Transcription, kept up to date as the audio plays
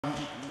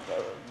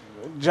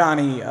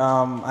Johnny,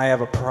 I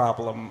have a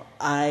problem.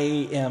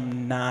 I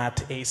am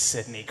not a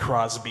Sidney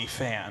Crosby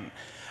fan.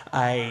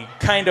 I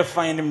kind of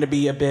find him to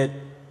be a bit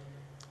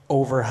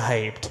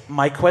overhyped.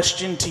 My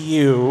question to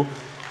you,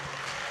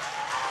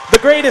 the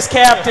greatest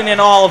captain in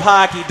all of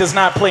hockey does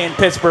not play in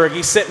Pittsburgh.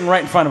 He's sitting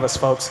right in front of us,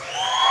 folks.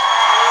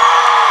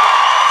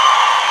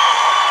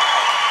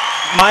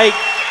 Mike.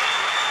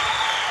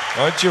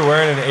 Aren't you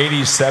wearing an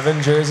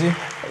 87 jersey?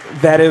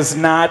 That is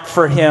not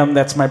for him.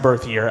 That's my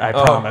birth year, I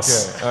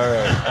promise. Okay. All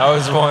right. I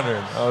was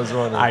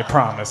wondering. I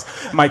promise.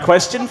 My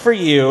question for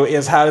you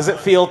is, how does it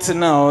feel to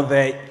know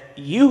that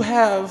you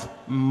have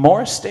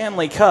more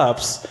Stanley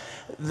Cups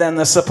than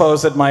the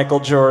supposed Michael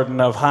Jordan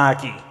of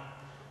hockey?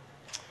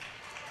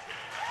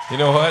 You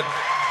know what?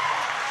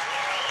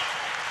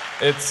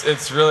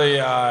 It's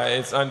really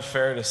it's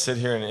unfair to sit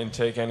here and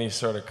take any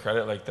sort of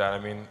credit like that. I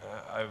mean,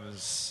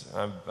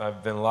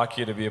 I've been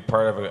lucky to be a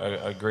part of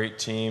a great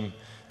team,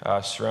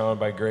 surrounded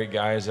by great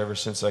guys ever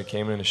since I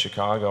came into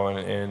Chicago.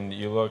 And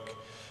you look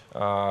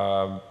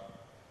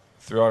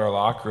throughout our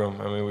locker room.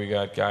 I mean, we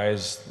got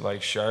guys like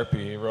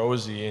Sharpie,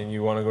 Rosie, and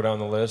you want to go down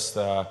the list.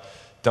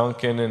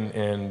 Duncan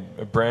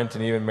and Brent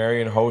and even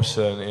Marion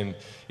Hossa, and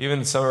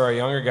even some of our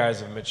younger guys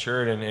have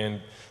matured. And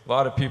a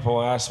lot of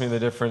people ask me the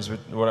difference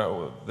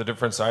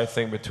I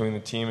think between the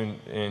team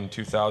in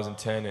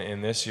 2010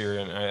 and this year.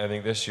 And I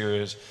think this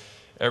year is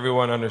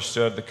everyone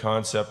understood the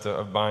concept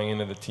of buying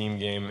into the team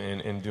game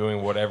and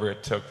doing whatever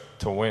it took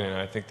to win. And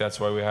I think that's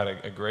why we had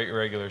a great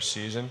regular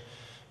season,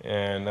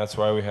 and that's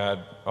why we had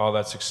all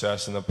that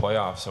success in the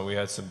playoffs. And we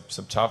had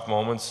some tough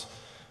moments.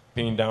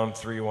 Being down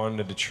 3-1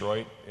 to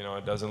Detroit, you know,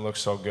 it doesn't look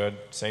so good.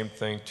 Same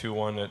thing,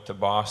 2-1 to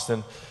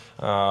Boston.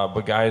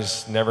 But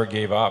guys never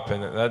gave up,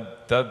 and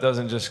that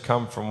doesn't just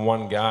come from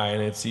one guy.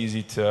 And it's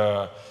easy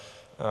to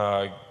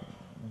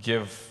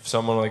give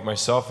someone like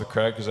myself the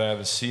credit because I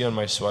have a C on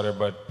my sweater,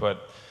 but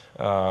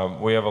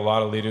we have a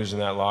lot of leaders in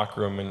that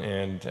locker room,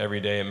 and every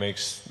day it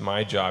makes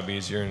my job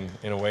easier, and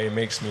in a way it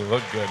makes me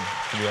look good,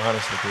 to be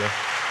honest with you.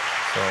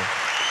 So.